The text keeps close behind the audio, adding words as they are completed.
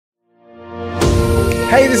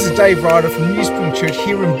Hey, this is Dave Ryder from New Spring Church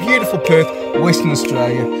here in beautiful Perth, Western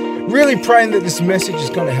Australia. Really praying that this message is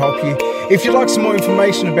going to help you. If you'd like some more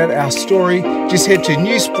information about our story, just head to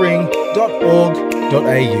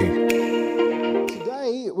newspring.org.au.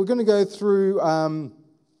 Today, we're going to go through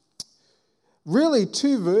really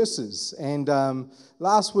two verses. And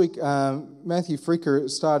last week, Matthew Fricker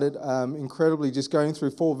started incredibly just going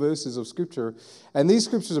through 4 verses of Scripture. And these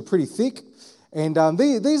Scriptures are pretty thick. And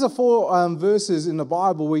these are 4 verses in the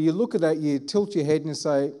Bible where you look at it, you tilt your head and you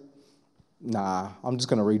say, nah, I'm just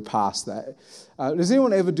going to read past that. Does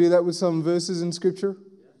anyone ever do that with some verses in Scripture?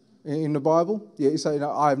 In the Bible? Yeah, you say,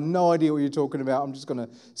 no, I have no idea what you're talking about. I'm just going to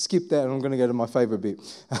skip that and I'm going to go to my favourite bit.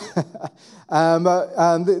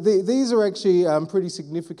 These are actually pretty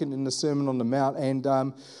significant in the Sermon on the Mount. And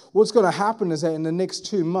what's going to happen is that in the next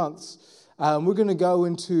 2 months, we're going to go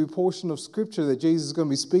into a portion of Scripture that Jesus is going to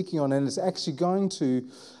be speaking on, and it's actually going to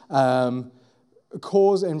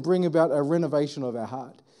cause and bring about a renovation of our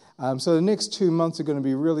heart. So the next 2 months are going to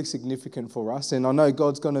be really significant for us, and I know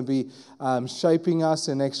God's going to be shaping us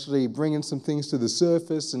and actually bringing some things to the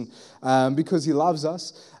surface, and because He loves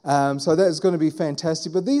us. So that's going to be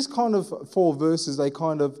fantastic. But these kind of 4 verses, they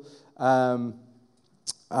kind of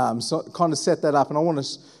set that up, and I want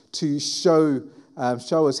us to show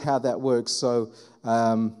us how that works. So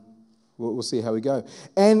we'll see how we go.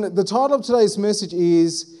 And the title of today's message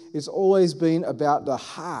is, it's always been about the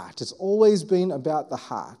heart. It's always been about the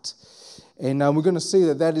heart. And we're going to see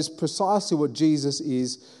that is precisely what Jesus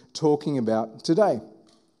is talking about today.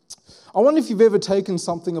 I wonder if you've ever taken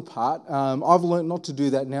something apart. I've learned not to do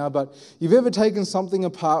that now, but you've ever taken something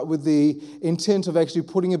apart with the intent of actually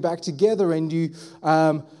putting it back together, and you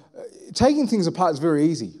taking things apart is very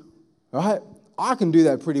easy, right? I can do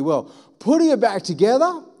that pretty well. Putting it back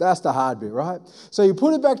together, that's the hard bit, right? So you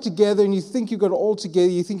put it back together and you think you've got it all together.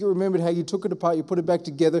 You think you remembered how you took it apart, you put it back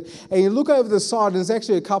together, and you look over the side and there's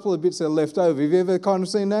actually a couple of bits that are left over. Have you ever kind of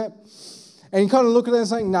seen that? And you kind of look at it and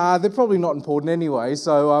think, nah, they're probably not important anyway,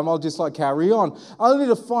 so I'll just carry on. Only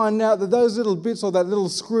to find out that those little bits or that little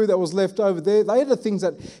screw that was left over there, they are the things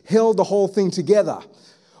that held the whole thing together.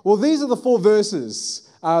 Well, these are the 4 verses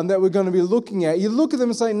that we're going to be looking at. You look at them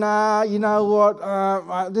and say, nah, you know what,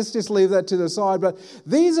 let's just leave that to the side. But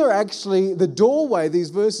these are actually the doorway,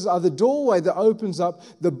 these verses are the doorway that opens up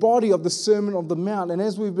the body of the Sermon on the Mount. And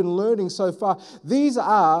as we've been learning so far, these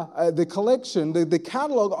are the collection, the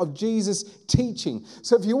catalogue of Jesus' teaching.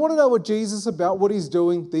 So if you want to know what Jesus is about, what He's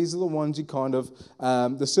doing, these are the ones you kind of,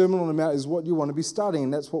 the Sermon on the Mount is what you want to be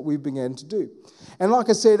studying. That's what we've began to do. And like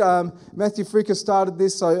I said, Matthew Fricker started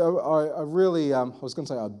this, so I really, I was going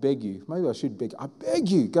to say I beg you. Maybe I should beg. I beg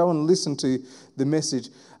you, go and listen to the message.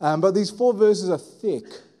 But these 4 verses are thick.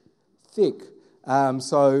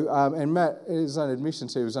 And Matt, in his own admission,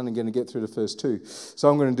 said he was only going to get through the first 2. So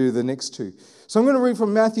I'm going to do the next 2. So I'm going to read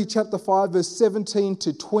from Matthew chapter 5, verse 17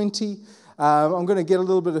 to 20. I'm going to get a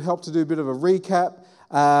little bit of help to do a bit of a recap,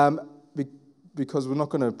 because we're not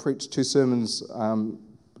going to preach 2 sermons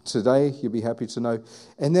today, you'll be happy to know.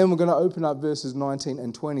 And then we're going to open up verses 19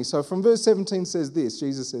 and 20. So from verse 17 says this,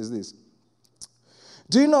 Jesus says this: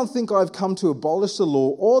 "Do not think I've come to abolish the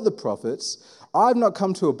law or the prophets. I've not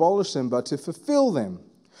come to abolish them, but to fulfill them.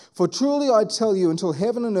 For truly I tell you, until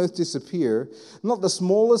heaven and earth disappear, not the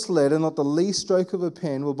smallest letter, not the least stroke of a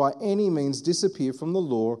pen will by any means disappear from the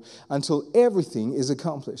law until everything is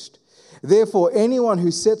accomplished. Therefore, anyone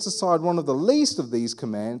who sets aside one of the least of these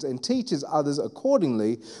commands and teaches others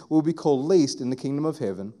accordingly will be called least in the kingdom of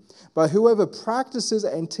heaven. But whoever practices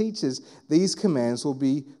and teaches these commands will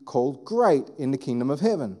be called great in the kingdom of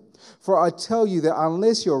heaven. For I tell you that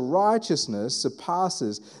unless your righteousness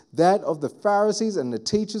surpasses that of the Pharisees and the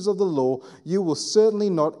teachers of the law, you will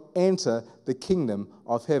certainly not enter the kingdom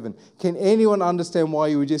of heaven." Can anyone understand why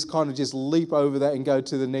you would just kind of just leap over that and go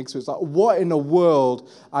to the next one? It's like, what in the world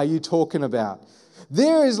are you talking about?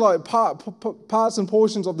 There is parts and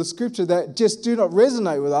portions of the Scripture that just do not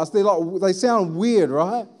resonate with us. They sound weird,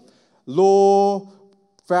 right? Law,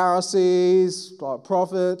 Pharisees,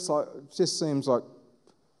 prophets, it just seems like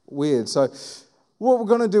weird. So what we're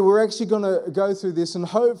going to do, we're actually going to go through this, and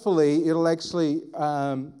hopefully it'll actually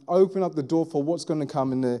open up the door for what's going to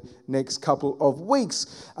come in the next couple of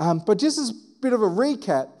weeks. But just as a bit of a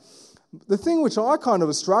recap, the thing which I kind of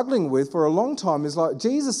was struggling with for a long time is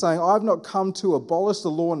Jesus saying, I've not come to abolish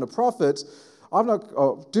the law and the prophets.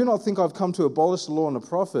 Do not think I've come to abolish the law and the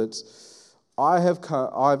prophets. I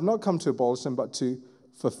have not come to abolish them, but to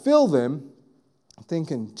fulfill them. I'm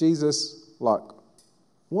thinking, Jesus, what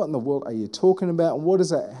in the world are you talking about? And what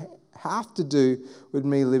does that have to do with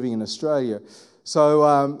me living in Australia? So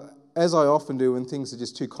as I often do when things are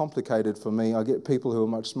just too complicated for me, I get people who are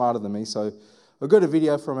much smarter than me. So I've got a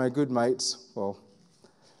video from our good mates. Well,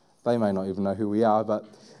 they may not even know who we are, but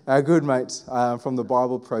our good mates from the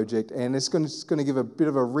Bible Project. And it's going to give a bit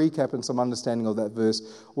of a recap and some understanding of that verse,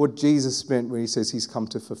 what Jesus meant when he says he's come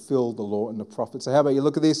to fulfill the law and the prophets. So how about you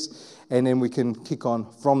look at this, and then we can kick on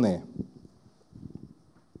from there.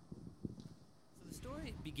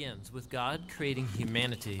 Begins with God creating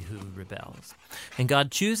humanity who rebels. And God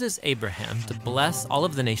chooses Abraham to bless all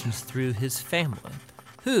of the nations through his family,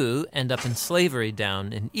 who end up in slavery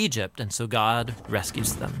down in Egypt, and so God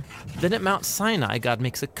rescues them. Then at Mount Sinai, God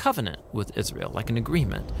makes a covenant with Israel, like an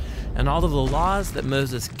agreement. And all of the laws that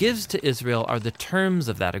Moses gives to Israel are the terms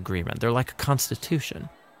of that agreement. They're like a constitution.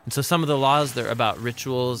 And so some of the laws, they're about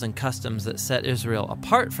rituals and customs that set Israel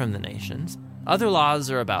apart from the nations. Other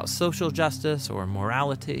laws are about social justice or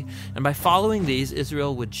morality, and by following these,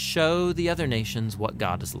 Israel would show the other nations what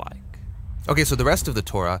God is like. Okay, so the rest of the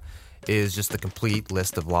Torah is just the complete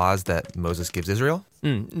list of laws that Moses gives Israel?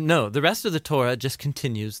 No, the rest of the Torah just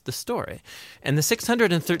continues the story. And the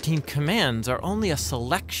 613 commands are only a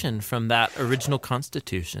selection from that original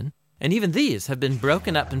constitution, and even these have been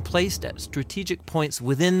broken up and placed at strategic points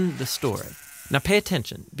within the story. Now pay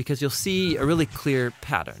attention, because you'll see a really clear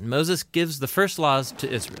pattern. Moses gives the first laws to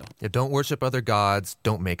Israel. Yeah, don't worship other gods,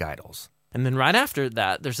 don't make idols. And then right after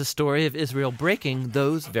that, there's a story of Israel breaking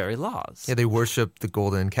those very laws. Yeah, they worship the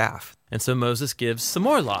golden calf. And so Moses gives some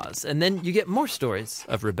more laws, and then you get more stories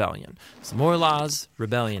of rebellion. Some more laws,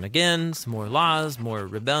 rebellion again, some more laws, more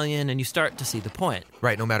rebellion, and you start to see the point.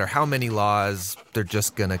 Right, no matter how many laws, they're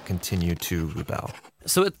just going to continue to rebel.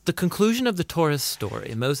 So at the conclusion of the Torah's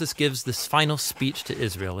story, Moses gives this final speech to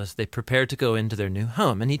Israel as they prepare to go into their new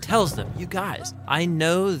home. And he tells them, you guys, I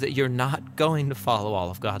know that you're not going to follow all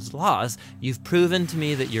of God's laws. You've proven to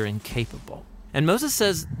me that you're incapable. And Moses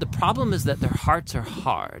says the problem is that their hearts are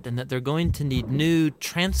hard and that they're going to need new,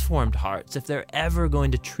 transformed hearts if they're ever going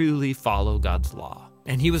to truly follow God's law.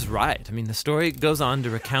 And he was right. I mean, the story goes on to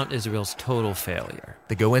recount Israel's total failure.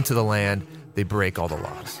 They go into the land, they break all the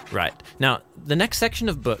laws. Right. Now, the next section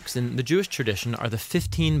of books in the Jewish tradition are the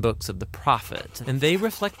 15 books of the prophets, and they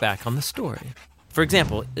reflect back on the story. For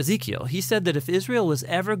example, Ezekiel, he said that if Israel was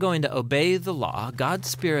ever going to obey the law, God's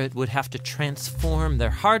Spirit would have to transform their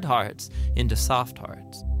hard hearts into soft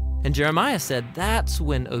hearts. And Jeremiah said that's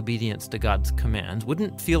when obedience to God's commands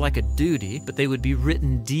wouldn't feel like a duty, but they would be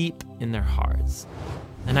written deep in their hearts.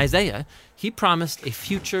 And Isaiah, he promised a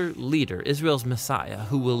future leader, Israel's Messiah,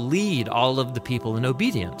 who will lead all of the people in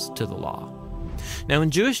obedience to the law. Now,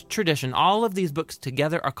 in Jewish tradition, all of these books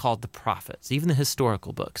together are called the prophets, even the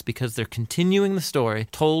historical books, because they're continuing the story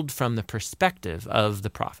told from the perspective of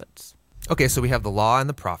the prophets. Okay, so we have the law and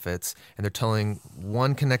the prophets, and they're telling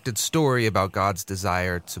one connected story about God's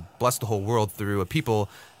desire to bless the whole world through a people,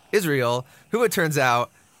 Israel, who it turns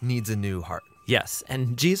out needs a new heart. Yes,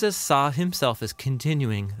 and Jesus saw himself as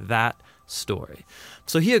continuing that story.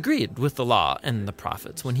 So he agreed with the law and the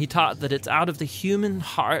prophets when he taught that it's out of the human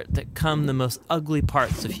heart that come the most ugly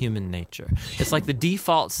parts of human nature. It's like the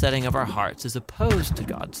default setting of our hearts is opposed to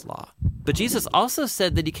God's law. But Jesus also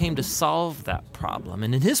said that he came to solve that problem,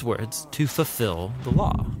 and in his words, to fulfill the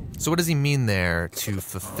law. So what does he mean there, to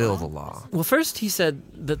fulfill the law? Well, first he said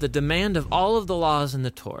that the demand of all of the laws in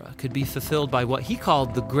the Torah could be fulfilled by what he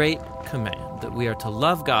called the Great Command, that we are to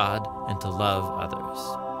love God and to love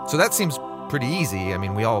others. So that seems pretty easy. I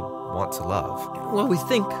mean, we all want to love. Well, we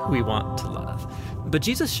think we want to love. But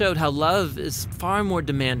Jesus showed how love is far more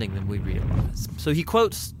demanding than we realize. So he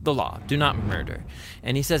quotes the law, do not murder.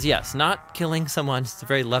 And he says, yes, not killing someone is a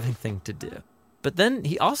very loving thing to do. But then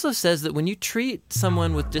he also says that when you treat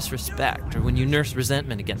someone with disrespect or when you nurse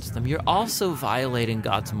resentment against them, you're also violating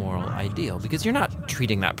God's moral ideal because you're not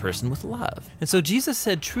treating that person with love. And so Jesus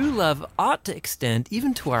said true love ought to extend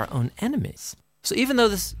even to our own enemies. So even though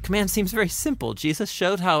this command seems very simple, Jesus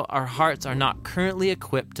showed how our hearts are not currently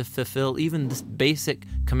equipped to fulfill even this basic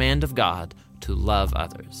command of God to love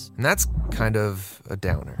others. And that's kind of a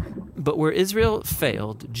downer. But where Israel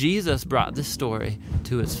failed, Jesus brought this story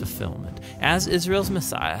to its fulfillment. As Israel's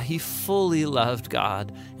Messiah, he fully loved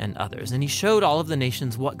God and others, and he showed all of the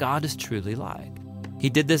nations what God is truly like. He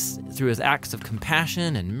did this through his acts of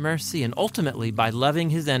compassion and mercy, and ultimately by loving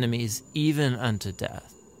his enemies even unto death.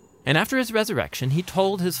 And after his resurrection, he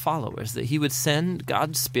told his followers that he would send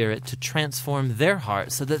God's Spirit to transform their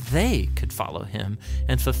hearts so that they could follow him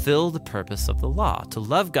and fulfill the purpose of the law, to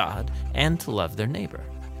love God and to love their neighbor.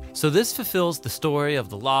 So this fulfills the story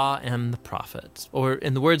of the law and the prophets, or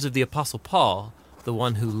in the words of the Apostle Paul, the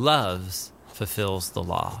one who loves fulfills the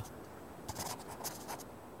law.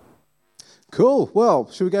 Cool.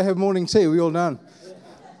 Well, should we go have morning tea? We all done?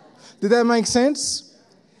 Did that make sense?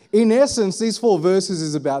 In essence, these 4 verses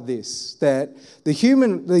is about this, that the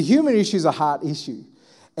human issue is a heart issue.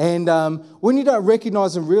 And when you don't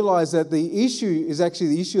recognize and realize that the issue is actually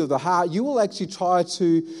the issue of the heart, you will actually try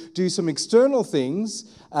to do some external things.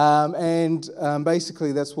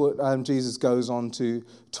 Basically, that's what Jesus goes on to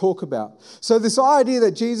talk about. So this idea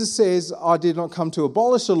that Jesus says, I did not come to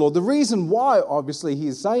abolish the law, the reason why, obviously, he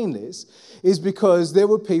is saying this is because there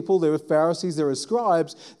were people, there were Pharisees, there were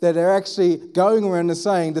scribes that are actually going around and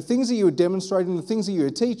saying the things that you are demonstrating, the things that you are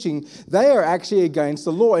teaching, they are actually against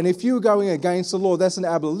the law. And if you are going against the law, that's an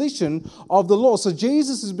abolition of the law. So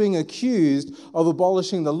Jesus is being accused of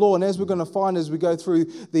abolishing the law. And as we're going to find as we go through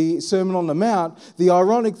the Sermon on the Mount, the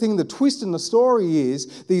ironic thing, the twist in the story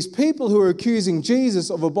is these people who are accusing Jesus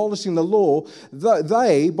of abolishing the law,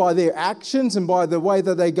 they, by their actions and by the way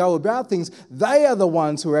that they go about things, they are the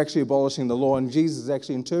ones who are actually abolishing the law, and Jesus is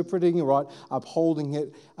actually interpreting it right, upholding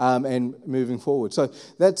it, and moving forward. So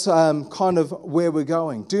that's kind of where we're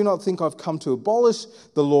going. Do not think I've come to abolish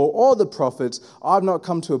the law or the prophets. I've not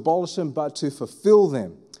come to abolish them, but to fulfill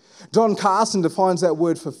them. John Carson defines that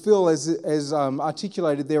word fulfill as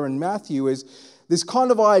articulated there in Matthew as this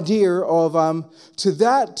kind of idea of to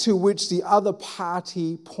that to which the other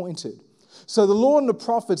party pointed. So the law and the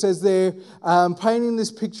prophets, as they're painting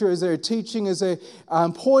this picture, as they're teaching, as they're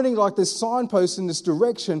pointing like this signpost in this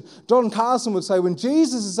direction, John Carson would say, when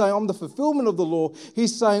Jesus is saying, I'm the fulfillment of the law,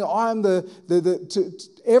 he's saying, I am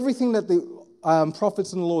everything that the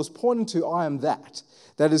prophets and the law is pointing to, I am that.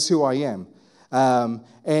 That is who I am.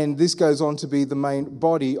 And this goes on to be the main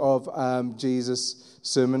body of Jesus'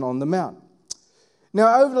 Sermon on the Mount.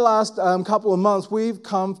 Now, over the last couple of months, we've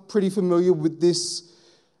come pretty familiar with this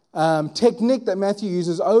technique that Matthew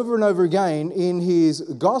uses over and over again in his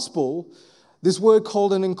gospel, this word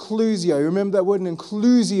called an inclusio. Remember that word, an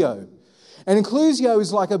inclusio? An inclusio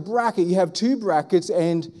is like a bracket. You have 2 brackets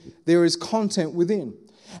and there is content within.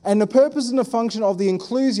 And the purpose and the function of the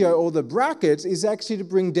inclusio or the brackets is actually to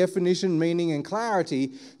bring definition, meaning and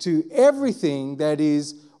clarity to everything that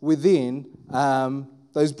is within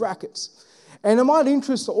those brackets. And it might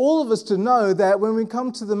interest all of us to know that when we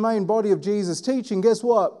come to the main body of Jesus' teaching, guess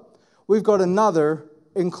what? We've got another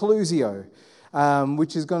inclusio,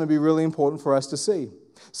 which is going to be really important for us to see.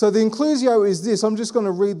 So the inclusio is this. I'm just going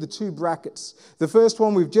to read the 2 brackets. The first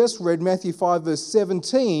one we've just read, Matthew 5, verse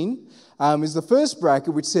 17, is the first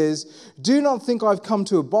bracket, which says, do not think I've come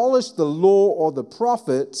to abolish the law or the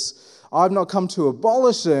prophets. I've not come to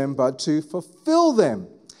abolish them, but to fulfill them.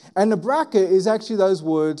 And the bracket is actually those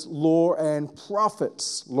words, law and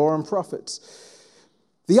prophets. Law and prophets.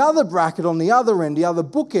 The other bracket on the other end, the other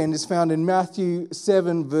bookend, is found in Matthew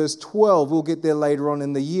 7, verse 12. We'll get there later on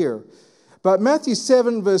in the year. But Matthew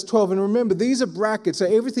 7, verse 12, and remember, these are brackets, so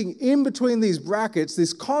everything in between these brackets,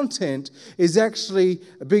 this content, is actually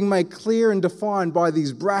being made clear and defined by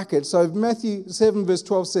these brackets. So Matthew 7, verse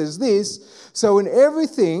 12 says this, so in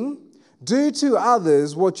everything, do to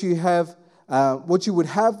others what you would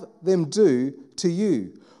have them do to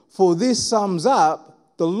you. For this sums up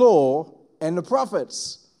the law and the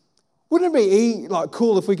prophets. Wouldn't it be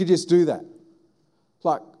cool if we could just do that?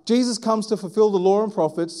 Like, Jesus comes to fulfill the law and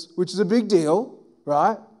prophets, which is a big deal,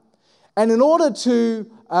 right? And in order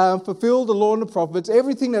to fulfill the law and the prophets,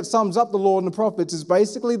 everything that sums up the law and the prophets is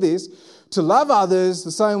basically this, to love others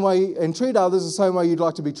the same way and treat others the same way you'd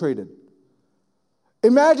like to be treated.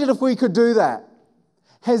 Imagine if we could do that.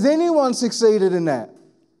 Has anyone succeeded in that?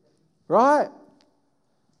 Right?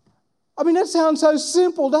 I mean, that sounds so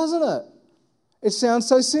simple, doesn't it? It sounds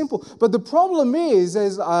so simple. But the problem is,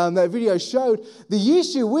 as that video showed, the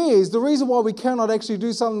issue is, the reason why we cannot actually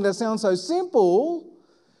do something that sounds so simple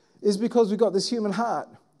is because we've got this human heart.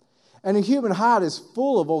 And the human heart is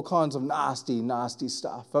full of all kinds of nasty, nasty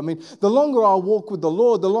stuff. I mean, the longer I walk with the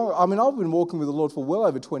Lord, I've been walking with the Lord for well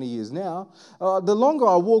over 20 years now. The longer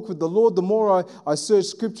I walk with the Lord, the more I search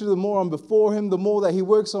Scripture, the more I'm before Him, the more that He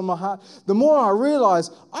works on my heart, the more I realize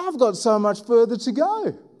I've got so much further to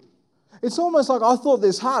go. It's almost like I thought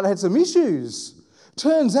this heart had some issues.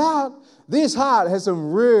 Turns out this heart has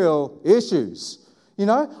some real issues. You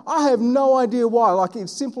know, I have no idea why. Like,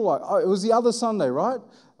 it's simple. It was the other Sunday, right?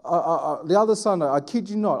 The other Sunday, I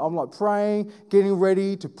kid you not, I'm like praying, getting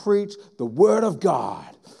ready to preach the Word of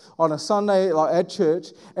God on a Sunday at church,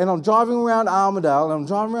 and I'm driving around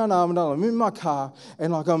Armidale, I'm in my car,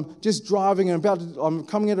 and I'm just driving, and I'm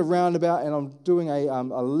coming at a roundabout, and I'm doing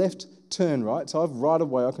a left turn, right? So I've right of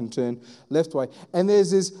way, I can turn left way, and there's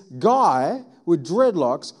this guy with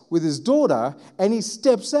dreadlocks with his daughter, and he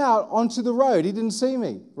steps out onto the road. He didn't see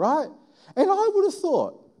me, right? And I would have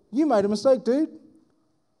thought, You made a mistake, dude.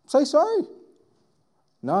 Say sorry.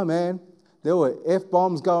 No, man. There were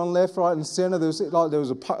F-bombs going left, right, and center. There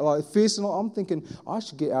was a fist, and I'm thinking, I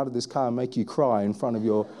should get out of this car and make you cry in front of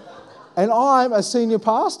your... And I'm a senior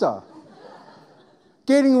pastor,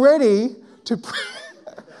 getting ready to...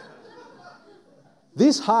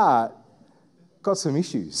 This heart got some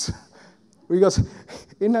issues.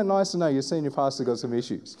 Isn't that nice to know your senior pastor got some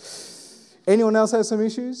issues? Anyone else have some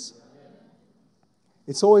issues?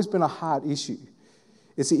 It's always been a heart issue.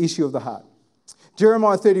 It's the issue of the heart.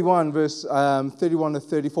 Jeremiah 31, verse 31 to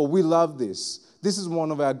 34. We love this. This is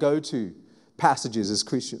one of our go-to passages as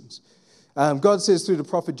Christians. God says through the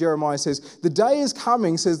prophet Jeremiah, says, "The day is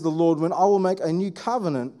coming, says the Lord, when I will make a new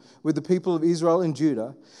covenant with the people of Israel and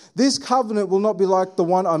Judah. This covenant will not be like the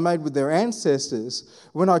one I made with their ancestors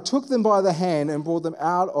when I took them by the hand and brought them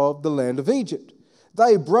out of the land of Egypt.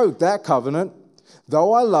 They broke that covenant,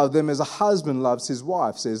 though I love them as a husband loves his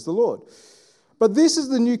wife, says the Lord. But this is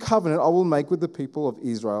the new covenant I will make with the people of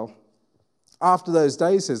Israel. After those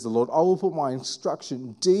days, says the Lord, I will put my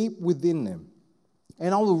instruction deep within them,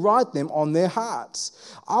 and I will write them on their hearts.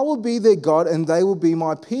 I will be their God, and they will be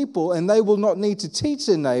my people, and they will not need to teach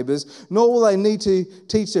their neighbors, nor will they need to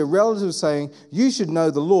teach their relatives, saying, you should know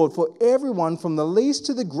the Lord, for everyone from the least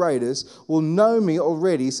to the greatest will know me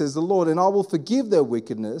already, says the Lord, and I will forgive their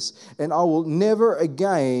wickedness, and I will never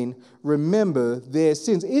again remember their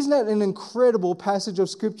sins." Isn't that an incredible passage of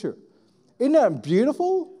Scripture? Isn't that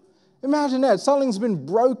beautiful? Imagine that. Something's been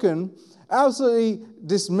broken, absolutely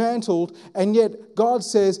dismantled, and yet God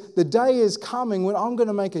says the day is coming when I'm going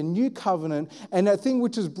to make a new covenant, and that thing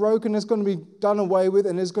which is broken is going to be done away with,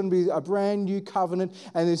 and there's going to be a brand new covenant,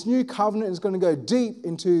 and this new covenant is going to go deep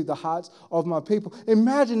into the hearts of my people.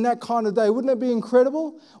 Imagine that kind of day. Wouldn't that be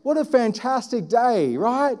incredible? What a fantastic day,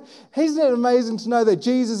 right? Isn't it amazing to know that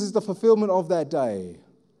Jesus is the fulfillment of that day?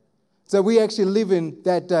 So we actually live in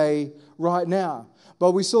that day right now,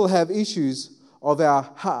 but we still have issues of our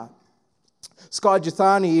heart. Skye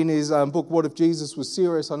Jethani, in his book, What If Jesus Was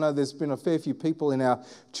Serious? I know there's been a fair few people in our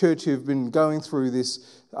church who've been going through this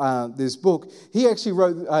book. He actually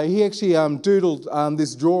doodled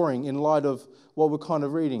this drawing in light of what we're kind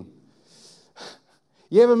of reading.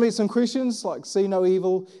 You ever meet some Christians like see no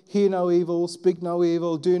evil, hear no evil, speak no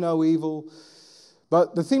evil, do no evil?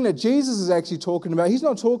 But the thing that Jesus is actually talking about, he's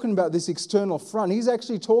not talking about this external front. He's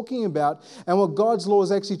actually talking about, and what God's law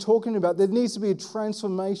is actually talking about, there needs to be a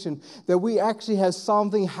transformation, that we actually have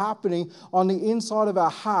something happening on the inside of our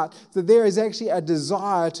heart, that there is actually a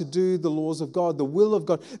desire to do the laws of God, the will of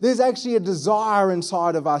God. There's actually a desire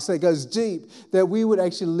inside of us that goes deep, that we would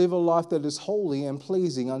actually live a life that is holy and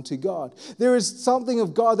pleasing unto God. There is something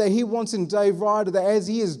of God that he wants in Dave Ryder, that as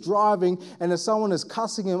he is driving and as someone is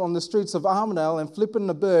cussing him on the streets of Armidale and flipping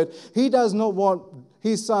the bird, he does not want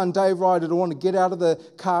his son Dave Ryder to want to get out of the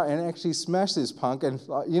car and actually smash this punk. And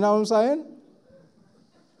you know what I'm saying?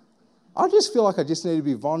 I just feel like I just need to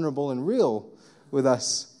be vulnerable and real with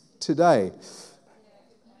us today.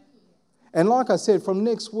 And like I said, from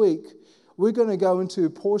next week, we're going to go into a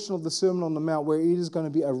portion of the Sermon on the Mount where it is going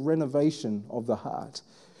to be a renovation of the heart.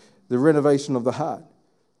 The renovation of the heart.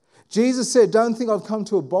 Jesus said, "Don't think I've come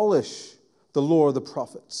to abolish the law of the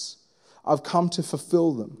prophets. I've come to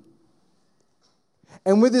fulfill them."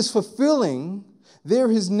 And with this fulfilling,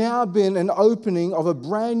 there has now been an opening of a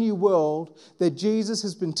brand new world that Jesus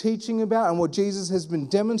has been teaching about, and what Jesus has been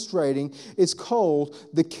demonstrating is called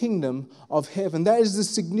the kingdom of heaven. That is the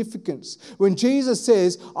significance. When Jesus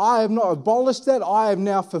says, "I have not abolished that, I have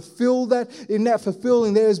now fulfilled that," in that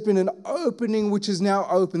fulfilling, there has been an opening which is now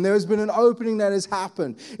open. There has been an opening that has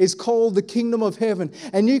happened. It's called the kingdom of heaven.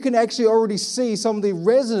 And you can actually already see some of the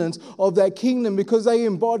residents of that kingdom because they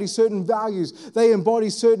embody certain values. They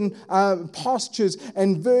embody certain postures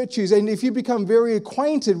and virtues. And if you become very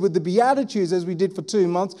acquainted with the Beatitudes, as we did for 2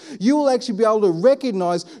 months, you will actually be able to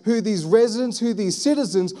recognize who these residents, who these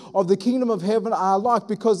citizens of the kingdom of heaven are like,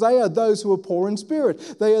 because they are those who are poor in spirit.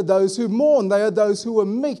 They are those who mourn. They are those who are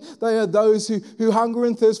meek. They are those who hunger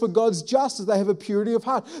and thirst for God's justice. They have a purity of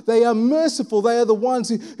heart. They are merciful. They are the ones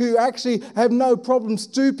who actually have no problem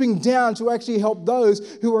stooping down to actually help those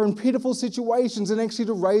who are in pitiful situations and actually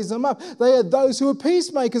to raise them up. They are those who are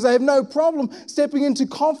peacemakers. They have no problem stepping into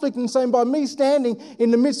conflict and saying, by me standing in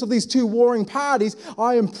the midst of these two warring parties,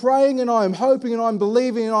 I am praying and I am hoping and I'm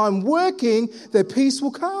believing and I'm working that peace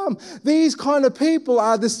will come. These kind of people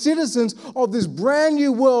are the citizens of this brand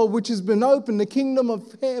new world which has been opened, the kingdom of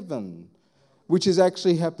heaven, which is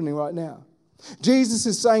actually happening right now. Jesus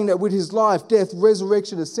is saying that with his life, death,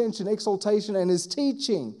 resurrection, ascension, exaltation, and his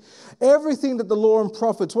teaching, everything that the law and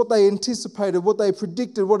prophets, what they anticipated, what they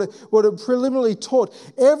predicted, what it preliminarily taught,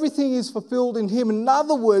 everything is fulfilled in him. In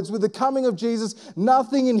other words, with the coming of Jesus,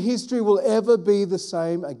 nothing in history will ever be the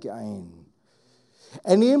same again.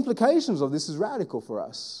 And the implications of this is radical for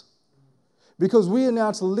us, because we are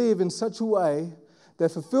now to live in such a way that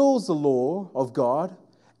fulfills the law of God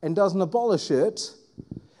and doesn't abolish it.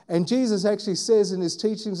 And Jesus actually says in his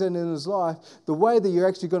teachings and in his life, the way that you're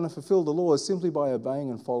actually going to fulfill the law is simply by obeying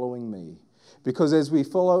and following me. Because as we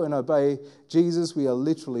follow and obey Jesus, we are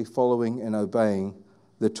literally following and obeying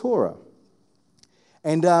the Torah.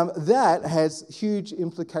 And that has huge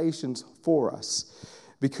implications for us.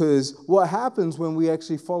 Because what happens when we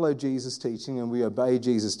actually follow Jesus' teaching and we obey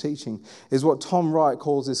Jesus' teaching is what Tom Wright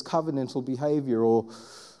calls this covenantal behavior, or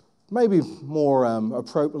maybe more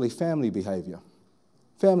appropriately, family behavior.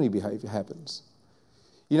 Family behavior happens.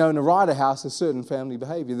 You know, in a Ryder house, there's certain family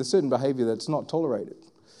behavior. There's certain behavior that's not tolerated.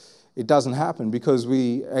 It doesn't happen because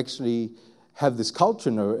we actually have this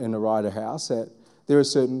culture in a Ryder house that there are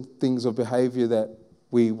certain things of behavior that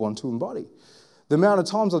we want to embody. The amount of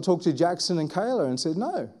times I talked to Jackson and Kayla and said,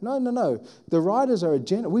 no. The Ryders are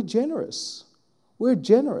we're generous. We're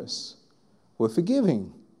generous. We're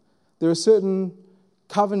forgiving. There are certain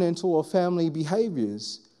covenantal or family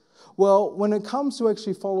behaviors. Well, when it comes to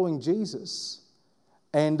actually following Jesus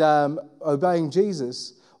and obeying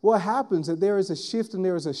Jesus, what happens is that there is a shift and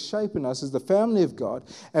there is a shape in us as the family of God,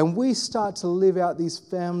 and we start to live out these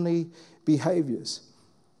family behaviors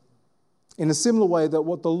in a similar way that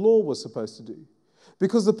what the law was supposed to do.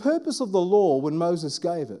 Because the purpose of the law, when Moses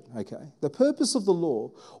gave it, the purpose of the law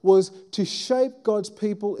was to shape God's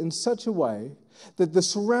people in such a way that the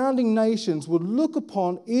surrounding nations would look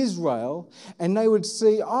upon Israel and they would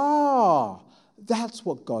see, that's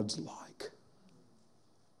what God's like.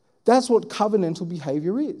 That's what covenantal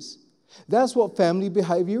behavior is. That's what family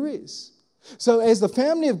behavior is. So as the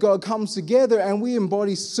family of God comes together and we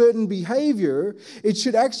embody certain behavior, it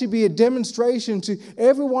should actually be a demonstration to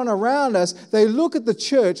everyone around us. They look at the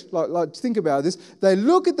church, like think about this, they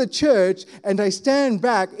look at the church and they stand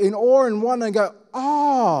back in awe and wonder and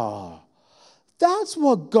go, that's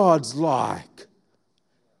what God's like.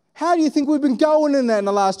 How do you think we've been going in that in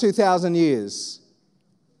the last 2,000 years?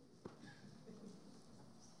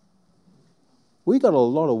 We got a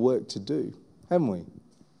lot of work to do, haven't we?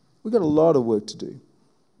 We've got a lot of work to do.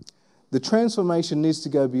 The transformation needs to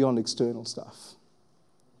go beyond external stuff.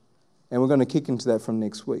 And we're going to kick into that from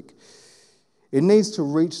next week. It needs to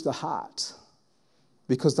reach the heart,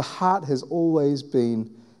 because the heart has always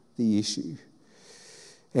been the issue.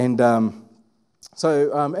 And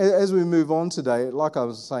so as we move on today, like I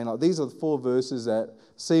was saying, these are the 4 verses that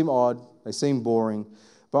seem odd, they seem boring,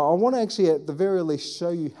 but I want to actually at the very least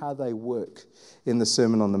show you how they work in the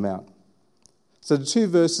Sermon on the Mount. So the 2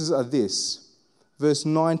 verses are this, verse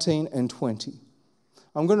 19 and 20.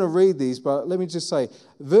 I'm going to read these, but let me just say,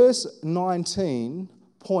 verse 19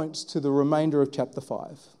 points to the remainder of chapter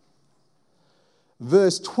 5.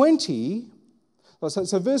 Verse 20,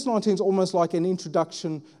 so verse 19 is almost like an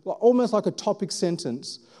introduction, almost like a topic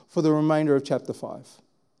sentence for the remainder of chapter 5.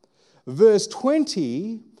 Verse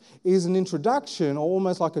 20 is an introduction, or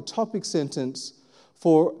almost like a topic sentence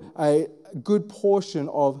for a good portion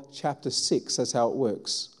of chapter 6. That's how it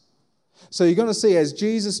works. So you're going to see as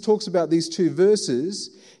Jesus talks about these 2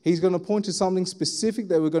 verses, he's going to point to something specific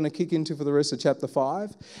that we're going to kick into for the rest of chapter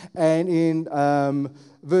 5. And in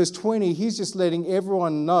verse 20, he's just letting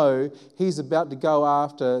everyone know he's about to go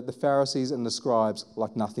after the Pharisees and the scribes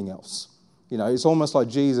like nothing else. You know, it's almost like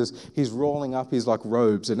Jesus, he's rolling up his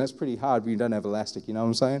robes, and that's pretty hard when you don't have elastic, you know what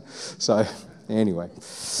I'm saying? So anyway,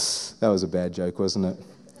 that was a bad joke, wasn't it?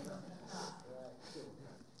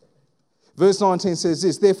 Verse 19 says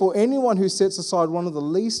this, therefore anyone who sets aside one of the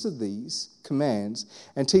least of these commands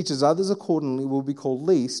and teaches others accordingly will be called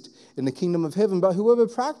least in the kingdom of heaven, but whoever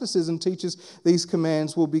practices and teaches these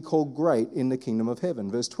commands will be called great in the kingdom of heaven.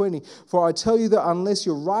 Verse 20, for I tell you that unless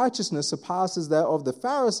your righteousness surpasses that of the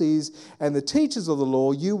Pharisees and the teachers of the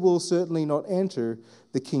law, you will certainly not enter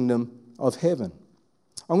the kingdom of heaven.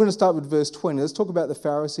 I'm going to start with verse 20. Let's talk about the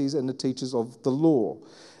Pharisees and the teachers of the law,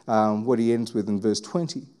 what he ends with in verse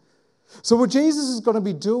 20. So what Jesus is going to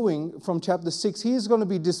be doing from chapter 6, he is going to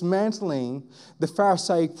be dismantling the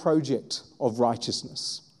Pharisaic project of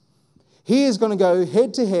righteousness. He is going to go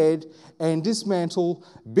head to head and dismantle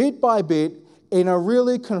bit by bit in a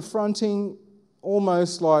really confronting,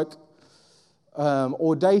 almost like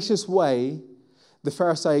audacious way, the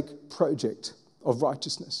Pharisaic project of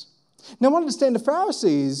righteousness. Now understand the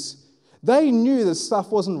Pharisees, They knew that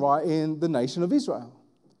stuff wasn't right in the nation of Israel.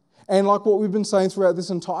 And like what we've been saying throughout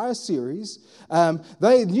this entire series,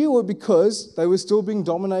 they knew it because they were still being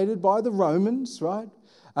dominated by the Romans, right?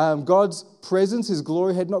 God's presence, His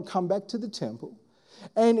glory had not come back to the temple.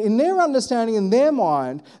 And in their understanding, in their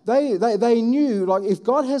mind, they knew, like, if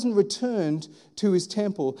God hasn't returned to His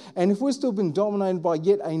temple, and if we're still being dominated by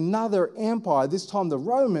yet another empire, this time the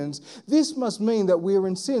Romans, this must mean that we're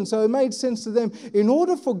in sin. So it made sense to them, in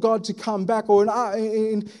order for God to come back, or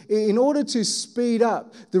in order to speed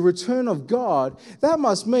up the return of God, that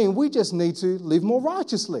must mean we just need to live more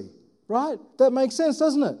righteously. Right? That makes sense,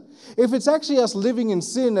 doesn't it? If it's actually us living in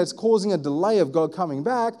sin that's causing a delay of God coming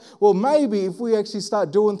back, well, maybe if we actually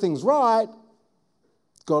start doing things right,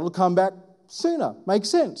 God will come back sooner. Makes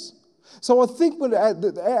sense. So I think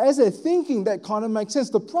as they're thinking, that kind of makes sense.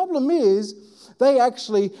 The problem is they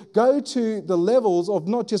actually go to the levels of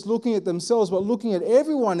not just looking at themselves, but looking at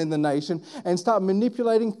everyone in the nation and start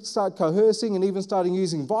manipulating, start coercing, and even starting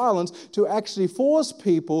using violence to actually force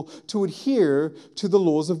people to adhere to the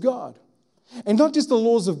laws of God. And not just the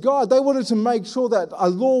laws of God, they wanted to make sure that a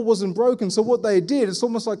law wasn't broken. So what they did, it's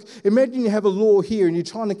almost like, imagine you have a law here and you're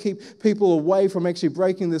trying to keep people away from actually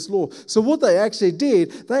breaking this law. So what they actually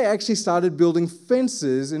did, they actually started building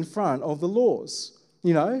fences in front of the laws.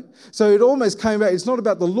 You know? So it almost came out, it's not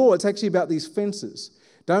about the law, it's actually about these fences.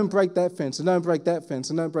 Don't break that fence, and don't break that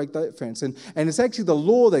fence, and don't break that fence. And it's actually the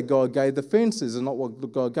law that God gave, the fences, and not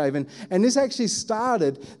what God gave. And this actually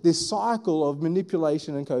started this cycle of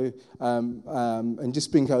manipulation and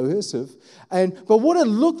just being coercive. But what it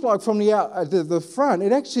looked like from the front,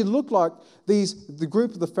 it actually looked like the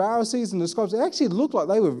group of the Pharisees and the scribes, it actually looked like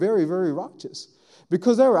they were very, very righteous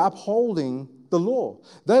because they were upholding the law.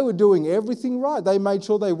 They were doing everything right. They made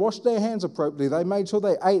sure they washed their hands appropriately. They made sure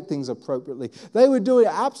they ate things appropriately. They were doing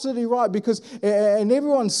absolutely right and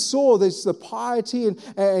everyone saw this, the piety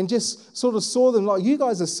and just sort of saw them like, you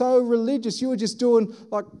guys are so religious. You were just doing,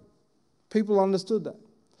 like, people understood that.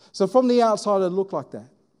 So from the outside, it looked like that.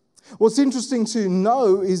 What's interesting to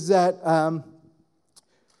know is that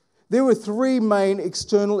there were three main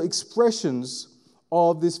external expressions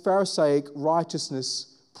of this Pharisaic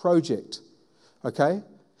righteousness project. Okay?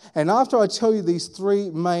 And after I tell you these three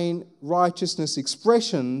main righteousness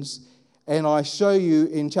expressions, and I show you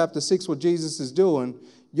in chapter 6 what Jesus is doing,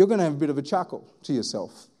 you're going to have a bit of a chuckle to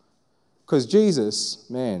yourself. Because Jesus,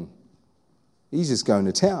 man, he's just going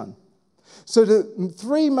to town. So the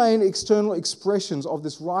three main external expressions of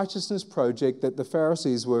this righteousness project that the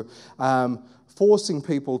Pharisees were forcing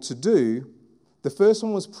people to do, the first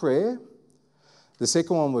one was prayer, the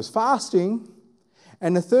second one was fasting,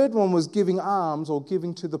 and the third one was giving alms or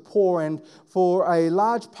giving to the poor. And for a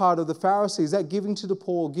large part of the Pharisees, that giving to the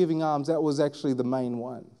poor, giving alms, that was actually the main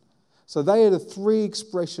one. So they are the three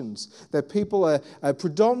expressions that people are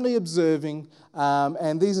predominantly observing.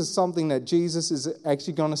 And these are something that Jesus is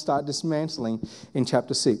actually going to start dismantling in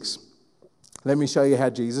chapter 6. Let me show you how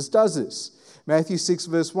Jesus does this. Matthew 6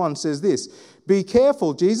 verse 1 says this, "Be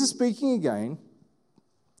careful," Jesus speaking again,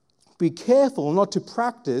 "be careful not to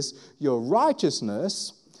practice your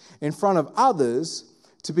righteousness in front of others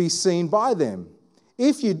to be seen by them.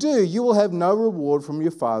 If you do, you will have no reward from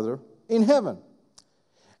your Father in heaven."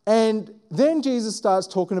 And then Jesus starts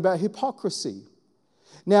talking about hypocrisy.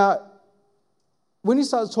 Now, when he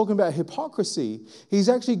starts talking about hypocrisy, he's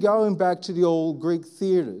actually going back to the old Greek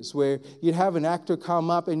theatres where you'd have an actor come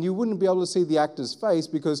up and you wouldn't be able to see the actor's face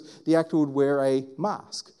because the actor would wear a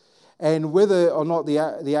mask. And whether or not the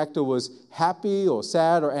actor was happy or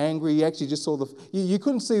sad or angry, you actually just saw you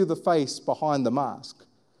couldn't see the face behind the mask,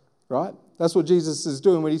 right? That's what Jesus is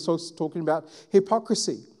doing when he's talking about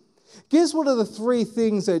hypocrisy. Guess what are the three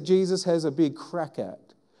things that Jesus has a big crack at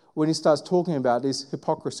when he starts talking about this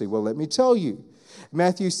hypocrisy? Well, let me tell you.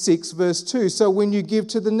 Matthew 6 verse 2, "So when you give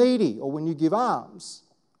to the needy," or when you give alms,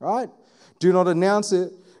 right? "do not announce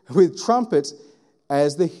it with trumpets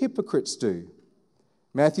as the hypocrites do."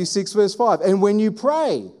 Matthew 6 verse 5, "and when you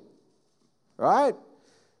pray," right?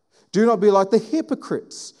 "do not be like the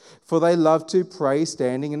hypocrites, for they love to pray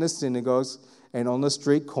standing in the synagogues and on the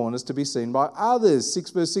street corners to be seen by others." 6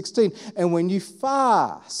 verse 16, "and when you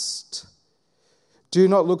fast, do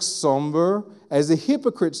not look somber as the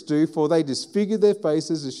hypocrites do, for they disfigure their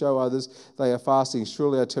faces to show others they are fasting.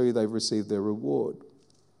 Surely I tell you they've received their reward."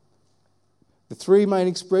 The three main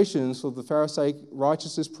expressions for the Pharisaic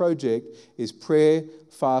righteousness project is prayer,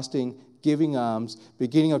 fasting, giving alms.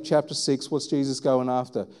 Beginning of chapter 6, what's Jesus going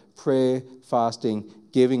after? Prayer, fasting,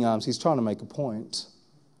 giving alms. He's trying to make a point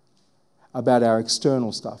about our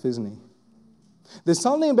external stuff, isn't he? There's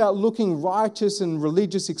something about looking righteous and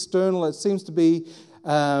religious external that seems to be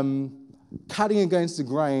cutting against the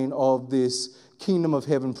grain of this kingdom of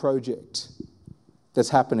heaven project that's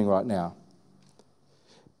happening right now.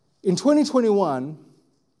 In 2021,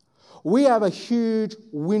 we have a huge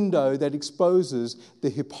window that exposes the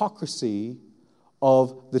hypocrisy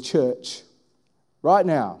of the church. Right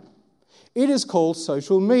now, it is called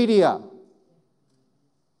social media.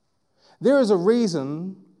 There is a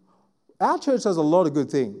reason. Our church does a lot of good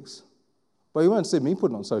things, but you won't see me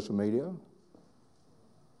putting on social media.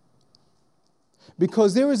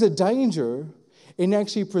 Because there is a danger in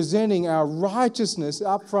actually presenting our righteousness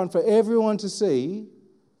up front for everyone to see,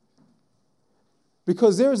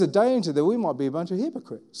 because there is a danger that we might be a bunch of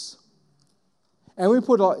hypocrites. And we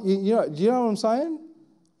put, do you know what I'm saying?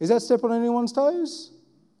 Is that step on anyone's toes?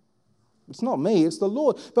 It's not me, it's the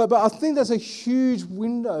Lord. But I think that's a huge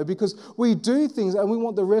window, because we do things and we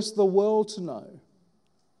want the rest of the world to know.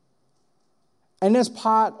 And that's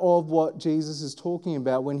part of what Jesus is talking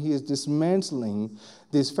about when he is dismantling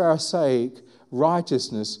this Pharisaic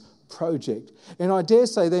righteousness project. And I dare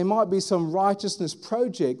say there might be some righteousness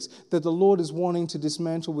projects that the Lord is wanting to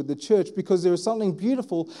dismantle with the church, because there is something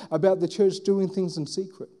beautiful about the church doing things in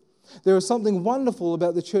secret. There is something wonderful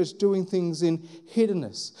about the church doing things in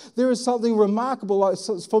hiddenness. There is something remarkable. Like,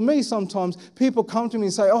 for me, sometimes people come to me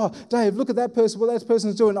and say, "Oh, Dave, look at that person, what that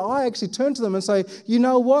person's doing." I actually turn to them and say, "You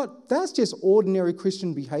know what? That's just ordinary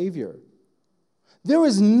Christian behavior." There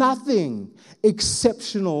is nothing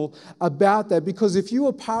exceptional about that, because if you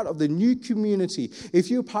are part of the new community,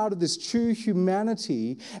 if you're part of this true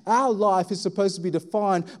humanity, our life is supposed to be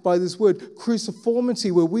defined by this word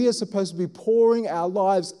cruciformity, where we are supposed to be pouring our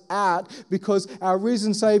lives out because our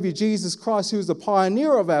risen Savior, Jesus Christ, who is the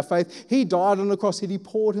pioneer of our faith, he died on the cross and he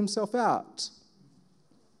poured himself out.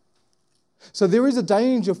 So there is a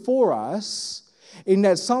danger for us in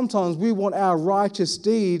that sometimes we want our righteous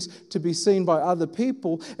deeds to be seen by other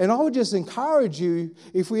people. And I would just encourage you,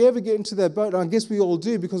 if we ever get into that boat, and I guess we all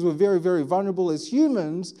do because we're very, very vulnerable as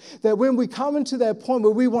humans, that when we come into that point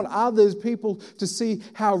where we want others, people to see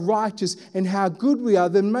how righteous and how good we are,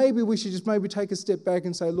 then maybe we should just take a step back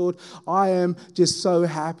and say, "Lord, I am just so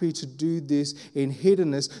happy to do this in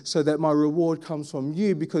hiddenness so that my reward comes from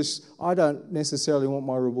you, because I don't necessarily want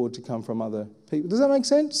my reward to come from other people." Does that make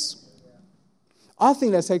sense? I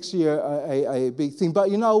think that's actually a big thing.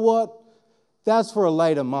 But you know what? That's for a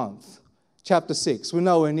later month. Chapter 6. We're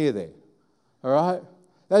nowhere near there. All right?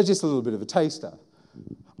 That's just a little bit of a taster.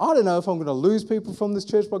 I don't know if I'm going to lose people from this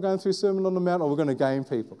church by going through Sermon on the Mount, or we're going to gain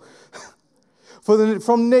people.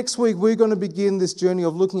 From next week, we're going to begin this journey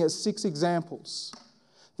of looking at 6 examples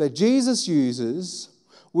that Jesus uses,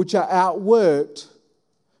 which are outworked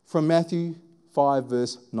from Matthew 5,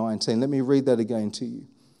 verse 19. Let me read that again to you.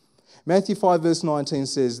 Matthew 5 verse 19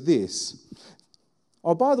 says this.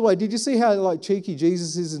 Oh, by the way, did you see how cheeky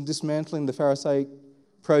Jesus is in dismantling the Pharisaic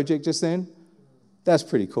project just then? That's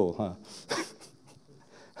pretty cool, huh?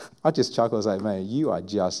 I just chuckle and say, "Man, you are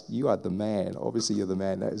the man." Obviously, you're the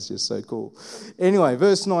man. That is just so cool. Anyway,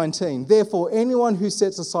 verse 19. "Therefore, anyone who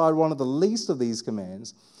sets aside one of the least of these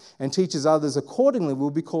commands and teaches others accordingly will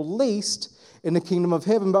be called least in the kingdom of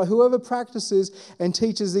heaven. But whoever practices and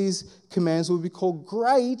teaches these commands will be called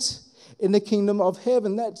great in the kingdom of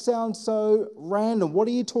heaven." That sounds so random. What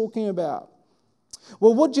are you talking about?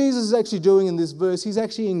 Well, what Jesus is actually doing in this verse, he's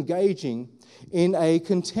actually engaging in a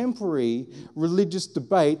contemporary religious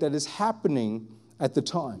debate that is happening at the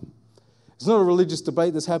time. It's not a religious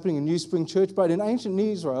debate that's happening in New Spring Church, but in ancient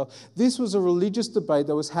Israel, this was a religious debate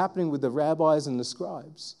that was happening with the rabbis and the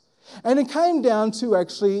scribes. And it came down to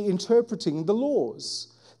actually interpreting the laws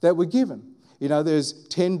that were given. You know, there's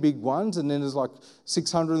 10 big ones, and then there's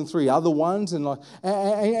 603 other ones, and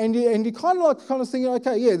you kind of thinking,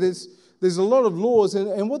 okay, yeah, there's a lot of laws,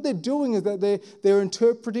 and what they're doing is that they're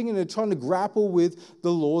interpreting and they're trying to grapple with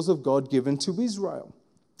the laws of God given to Israel.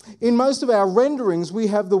 In most of our renderings, we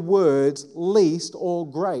have the words least or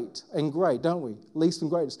great and great, don't we? Least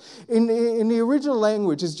and greatest. In the original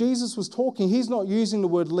language, as Jesus was talking, he's not using the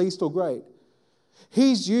word least or great.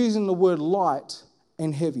 He's using the word light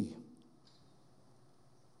and heavy.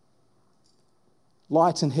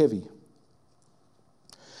 Light and heavy.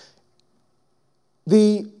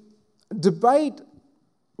 The debate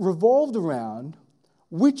revolved around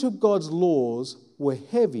which of God's laws were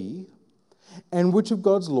heavy and which of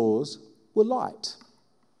God's laws were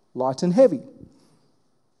light and heavy.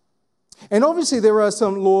 And obviously there are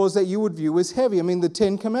some laws that you would view as heavy. I mean, the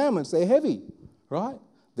 10 Commandments, they're heavy, right?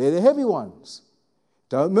 They're the heavy ones.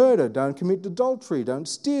 Don't murder, don't commit adultery, don't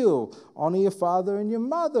steal, honor your father and your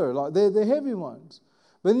mother. They're the heavy ones.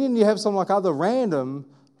 But then you have some other random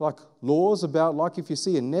laws about if you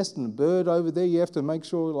see a nest and a bird over there, you have to make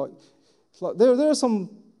sure It's like there are some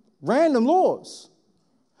random laws.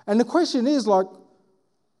 And the question is like,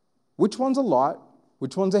 which ones are light,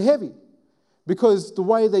 which ones are heavy? Because the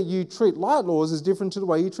way that you treat light laws is different to the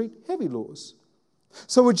way you treat heavy laws.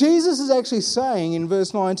 So what Jesus is actually saying in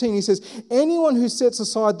verse 19, he says, anyone who sets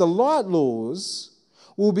aside the light laws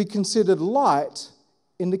will be considered light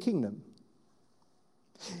in the kingdom.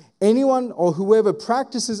 Anyone or whoever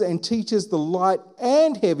practices and teaches the light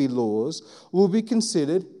and heavy laws will be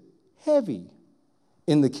considered heavy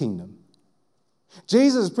in the kingdom.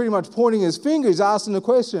 Jesus is pretty much pointing his finger. He's asking the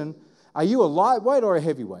question, are you a lightweight or a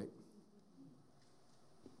heavyweight?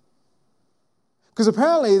 Because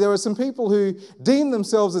apparently there are some people who deem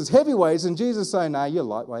themselves as heavyweights, and Jesus is saying, nah, you're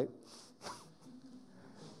lightweight.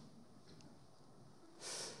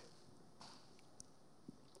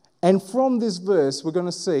 And from this verse, we're going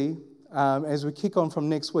to see, as we kick on from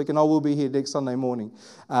next week, and I will be here next Sunday morning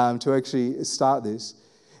to actually start this,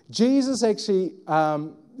 Jesus actually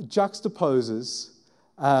juxtaposes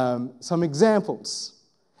some examples.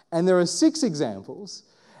 And there are 6 examples.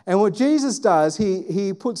 And what Jesus does,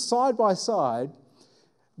 he puts side by side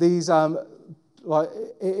these, like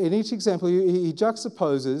in each example, he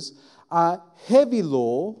juxtaposes a heavy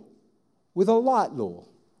law with a light law.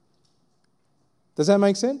 Does that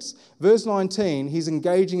make sense? Verse 19, he's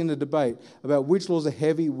engaging in a debate about which laws are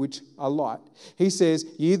heavy, which are light. He says,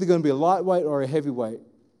 you're either going to be a lightweight or a heavyweight.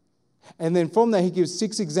 And then from there, he gives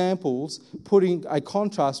 6 examples, putting a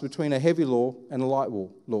contrast between a heavy law and a light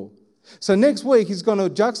law. So next week, he's going to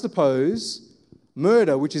juxtapose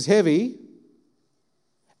murder, which is heavy,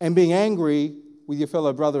 and being angry with your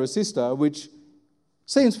fellow brother or sister, which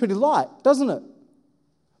seems pretty light, doesn't it?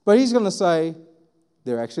 But he's going to say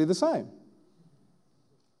they're actually the same.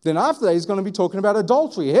 Then after that, he's going to be talking about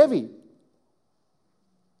adultery, heavy. And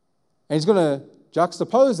he's going to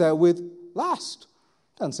juxtapose that with lust.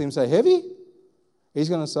 Doesn't seem so heavy. He's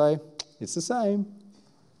going to say, it's the same.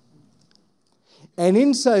 And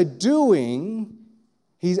in so doing,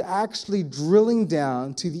 he's actually drilling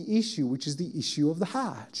down to the issue, which is the issue of the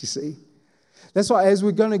heart, you see. That's why as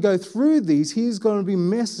we're going to go through these, he's going to be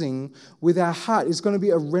messing with our heart. It's going to be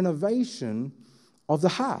a renovation of the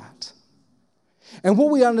heart. And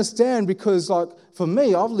what we understand, because like for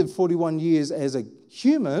me, I've lived 41 years as a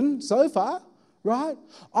human so far, right?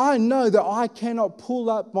 I know that I cannot pull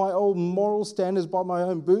up my old moral standards by my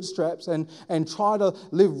own bootstraps and try to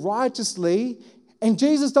live righteously. And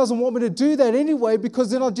Jesus doesn't want me to do that anyway,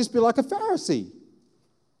 because then I'd just be like a Pharisee.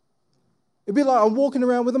 It'd be like I'm walking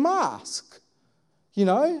around with a mask, you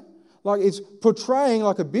know? Like it's portraying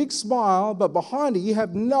like a big smile, but behind it you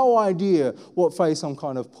have no idea what face I'm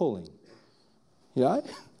kind of pulling. You know?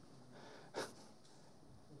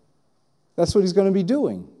 That's what he's going to be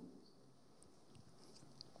doing.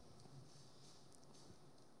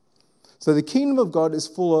 So the kingdom of God is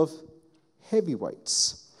full of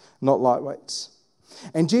heavyweights, not lightweights.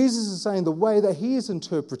 And Jesus is saying the way that he is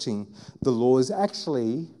interpreting the law is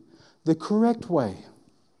actually the correct way.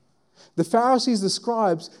 The Pharisees, the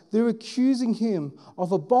scribes, they're accusing him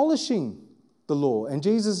of abolishing the law. And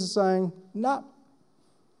Jesus is saying, no,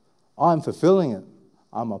 I'm fulfilling it.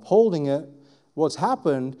 I'm upholding it. What's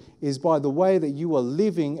happened is by the way that you are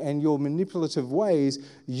living and your manipulative ways,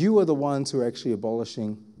 you are the ones who are actually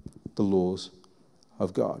abolishing the laws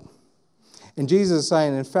of God. And Jesus is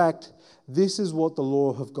saying, in fact, this is what the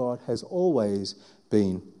law of God has always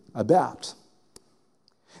been about.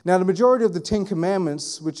 Now, the majority of the 10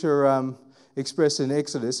 Commandments, which are expressed in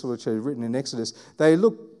Exodus, which are written in Exodus, they're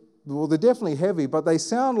definitely heavy, but they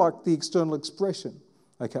sound like the external expression,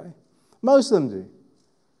 okay? Most of them do.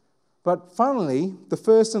 But funnily, the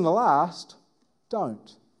first and the last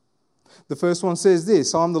don't. The first one says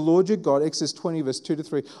this, I'm the Lord your God, Exodus 20, verse 2 to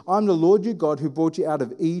 3. I'm the Lord your God who brought you out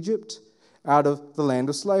of Egypt, out of the land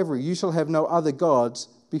of slavery. You shall have no other gods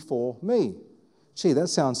before me. Gee, that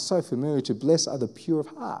sounds so familiar to blessed are the pure of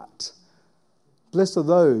heart. Blessed are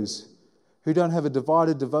those who don't have a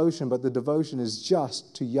divided devotion, but the devotion is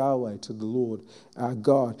just to Yahweh, to the Lord our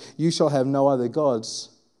God. You shall have no other gods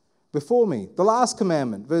before me. The last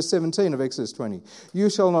commandment, verse 17 of Exodus 20. You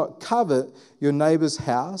shall not covet your neighbor's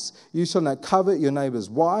house. You shall not covet your neighbor's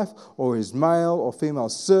wife or his male or female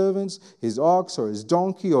servants, his ox or his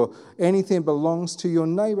donkey or anything that belongs to your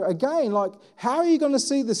neighbor. Again, like, how are you going to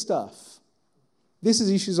see this stuff? This is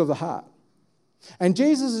issues of the heart. And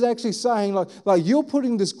Jesus is actually saying, like you're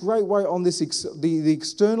putting this great weight on this the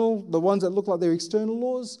external, the ones that look like they're external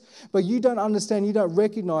laws, but you don't understand, you don't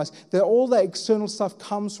recognize that all that external stuff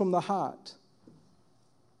comes from the heart.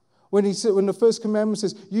 When the first commandment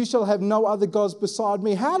says, you shall have no other gods beside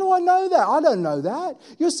me. How do I know that? I don't know that.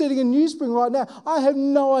 You're sitting in New Spring right now. I have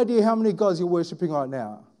no idea how many gods you're worshipping right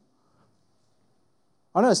now.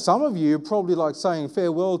 I know some of you are probably like saying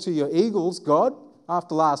farewell to your Eagles, God,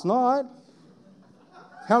 after last night.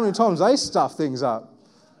 How many times they stuff things up?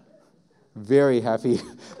 Very happy.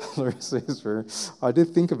 I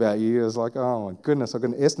did think about you. I was like, oh my goodness, I've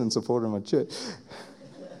got an Essendon supporter in my church.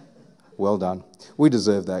 Well done. We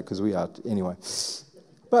deserve that because we are anyway.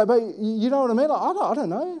 But you know what I mean? Like, I don't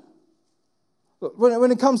know.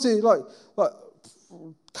 When it comes to like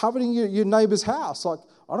coveting your neighbour's house, like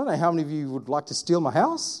I don't know how many of you would like to steal my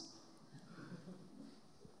house.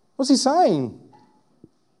 What's he saying?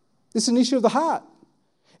 It's an issue of the heart.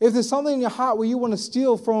 If there's something in your heart where you want to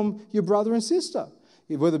steal from your brother and sister,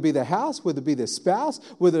 whether it be their house, whether it be their spouse,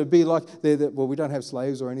 whether it be like, well, we don't have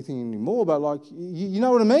slaves or anything anymore, but like, you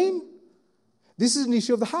know what I mean? This is an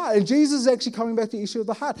issue of the heart. And Jesus is actually coming back to the issue of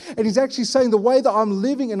the heart. And he's actually saying the way that I'm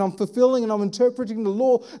living and I'm fulfilling and I'm interpreting the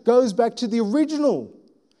law goes back to the original.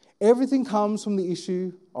 Everything comes from the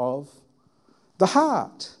issue of the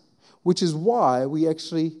heart, which is why we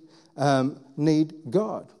actually need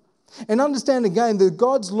God. And understand again that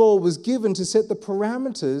God's law was given to set the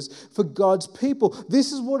parameters for God's people.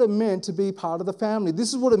 This is what it meant to be part of the family.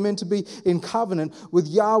 This is what it meant to be in covenant with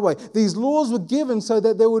Yahweh. These laws were given so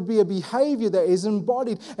that there would be a behavior that is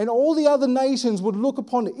embodied. And all the other nations would look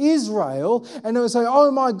upon Israel and they would say, oh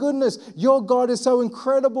my goodness, your God is so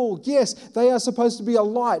incredible. Yes, they are supposed to be a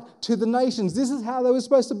light to the nations. This is how they were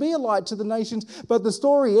supposed to be a light to the nations. But the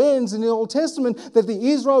story ends in the Old Testament that the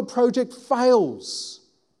Israel project fails.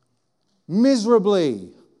 Miserably,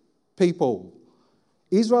 people.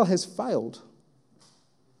 Israel has failed.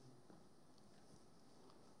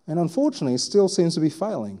 And unfortunately, it still seems to be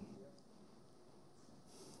failing.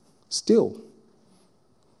 Still.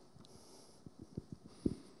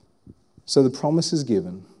 So the promise is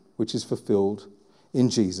given, which is fulfilled in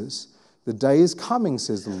Jesus. The day is coming,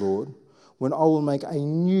 says the Lord, when I will make a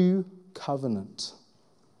new covenant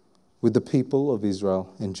with the people of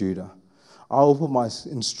Israel and Judah. I will put my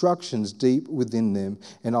instructions deep within them,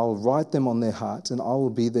 and I will write them on their hearts, and I will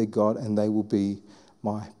be their God, and they will be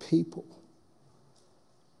my people.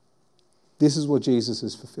 This is what Jesus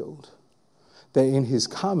has fulfilled. That in his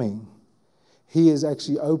coming, he has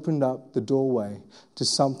actually opened up the doorway to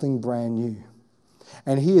something brand new.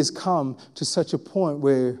 And he has come to such a point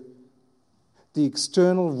where the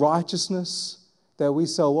external righteousness that we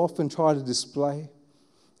so often try to display,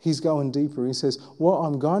 he's going deeper. He says, what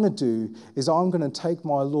I'm going to do is I'm going to take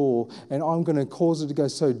my law and I'm going to cause it to go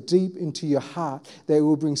so deep into your heart that it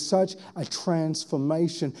will bring such a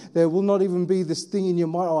transformation. There will not even be this thing in your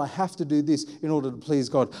mind, oh, I have to do this in order to please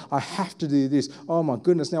God. I have to do this. Oh my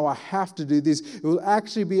goodness, now I have to do this. It will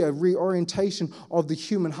actually be a reorientation of the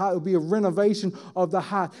human heart. It will be a renovation of the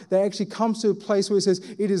heart that actually comes to a place where it says,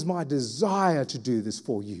 it is my desire to do this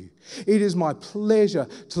for you. It is my pleasure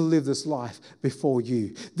to live this life before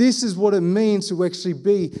you. This is what it means to actually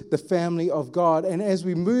be the family of God. And as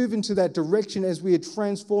we move into that direction, as we are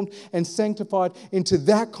transformed and sanctified into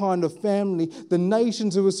that kind of family, the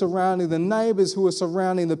nations who are surrounding, the neighbors who are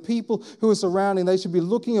surrounding, the people who are surrounding, they should be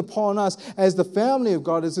looking upon us as the family of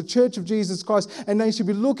God, as the church of Jesus Christ, and they should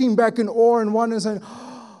be looking back in awe and wonder and saying,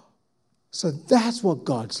 oh, so that's what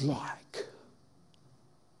God's like.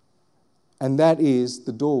 And that is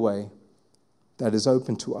the doorway that is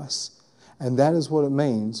open to us. And that is what it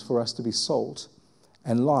means for us to be salt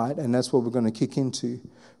and light. And that's what we're going to kick into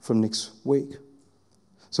from next week.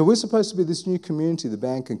 So we're supposed to be this new community. The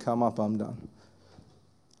band can come up, I'm done.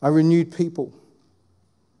 A renewed people.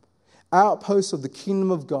 Outposts of the kingdom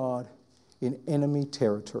of God in enemy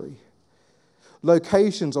territory.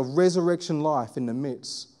 Locations of resurrection life in the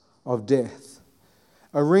midst of death.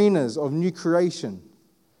 Arenas of new creation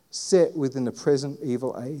set within the present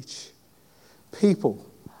evil age. People,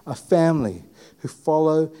 a family who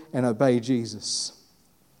follow and obey Jesus.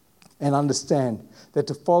 And understand that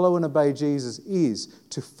to follow and obey Jesus is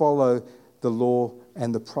to follow the law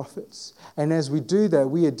and the prophets. And as we do that,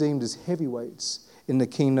 we are deemed as heavyweights in the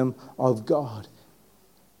kingdom of God.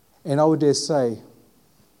 And I would dare say,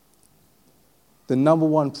 the number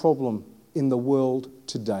one problem in the world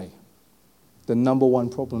today,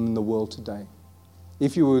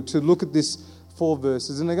 if you were to look at these 4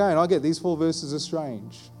 verses, and again, I get these 4 verses are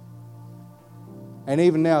strange. And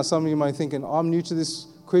even now, some of you may be thinking, I'm new to this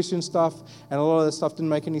Christian stuff, and a lot of that stuff didn't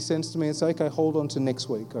make any sense to me. And say, okay, hold on to next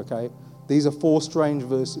week, okay? These are 4 strange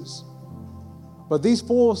verses. But these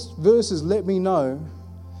 4 verses let me know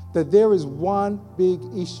that there is one big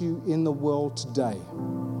issue in the world today.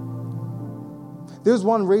 There's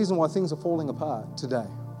one reason why things are falling apart today.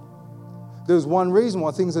 There's one reason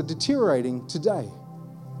why things are deteriorating today.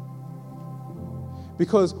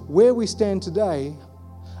 Because where we stand today,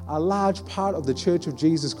 a large part of the Church of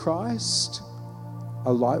Jesus Christ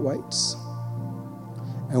are lightweights.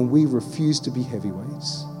 And we refuse to be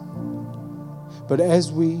heavyweights. But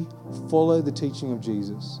as we follow the teaching of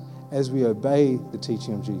Jesus, as we obey the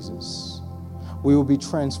teaching of Jesus, we will be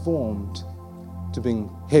transformed to being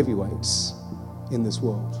heavyweights in this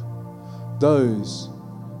world. Those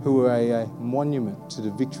who are a monument to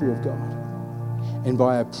the victory of God. And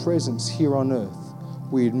by our presence here on earth,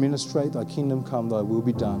 we administrate thy kingdom come, thy will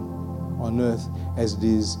be done on earth as it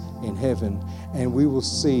is in heaven. And we will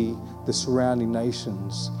see the surrounding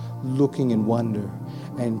nations looking in wonder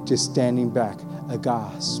and just standing back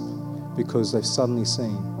aghast because they've suddenly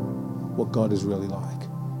seen what God is really like.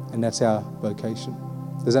 And that's our vocation.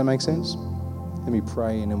 Does that make sense? Let me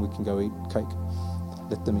pray and then we can go eat cake.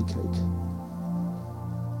 Let them eat cake.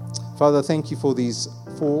 Father, thank you for these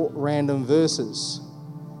 4 random verses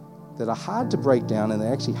that are hard to break down and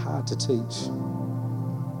they're actually hard to teach.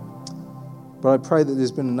 But I pray that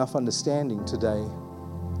there's been enough understanding today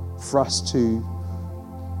for us to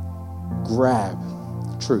grab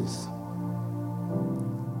truth.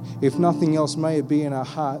 If nothing else, may it be in our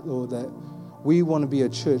heart, Lord, that we want to be a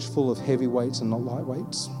church full of heavyweights and not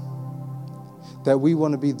lightweights. That we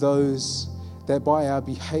want to be those that by our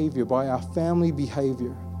behavior, by our family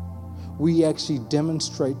behavior, we actually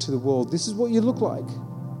demonstrate to the world, this is what you look like.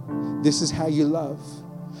 This is how you love.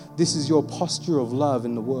 This is your posture of love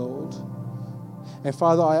in the world. And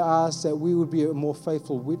Father, I ask that we would be a more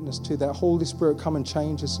faithful witness to that. Holy Spirit, come and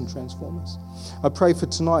change us and transform us. I pray for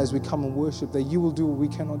tonight as we come and worship that you will do what we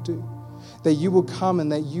cannot do. That you will come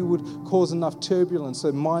and that you would cause enough turbulence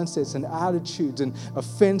and mindsets and attitudes and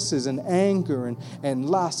offenses and anger and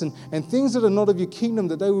lust and things that are not of your kingdom,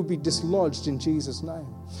 that they will be dislodged in Jesus' name.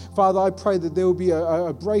 Father, I pray that there will be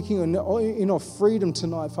a breaking in of freedom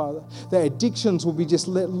tonight, Father. That addictions will be just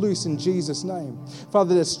let loose in Jesus' name.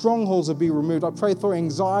 Father, that strongholds will be removed. I pray for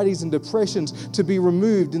anxieties and depressions to be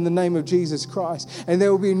removed in the name of Jesus Christ. And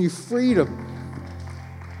there will be a new freedom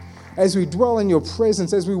as we dwell in your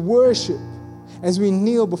presence, as we worship, as we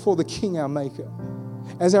kneel before the King, our Maker,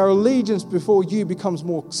 as our allegiance before you becomes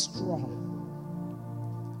more strong,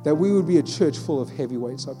 that we would be a church full of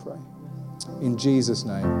heavyweights, I pray. In Jesus'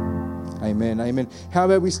 name, amen, amen. How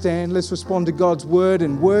about we stand? Let's respond to God's word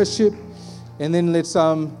and worship, and then let's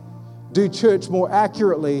do church more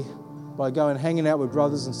accurately by going hanging out with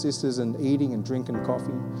brothers and sisters and eating and drinking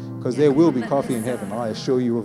coffee, because there will be coffee in heaven, I assure you of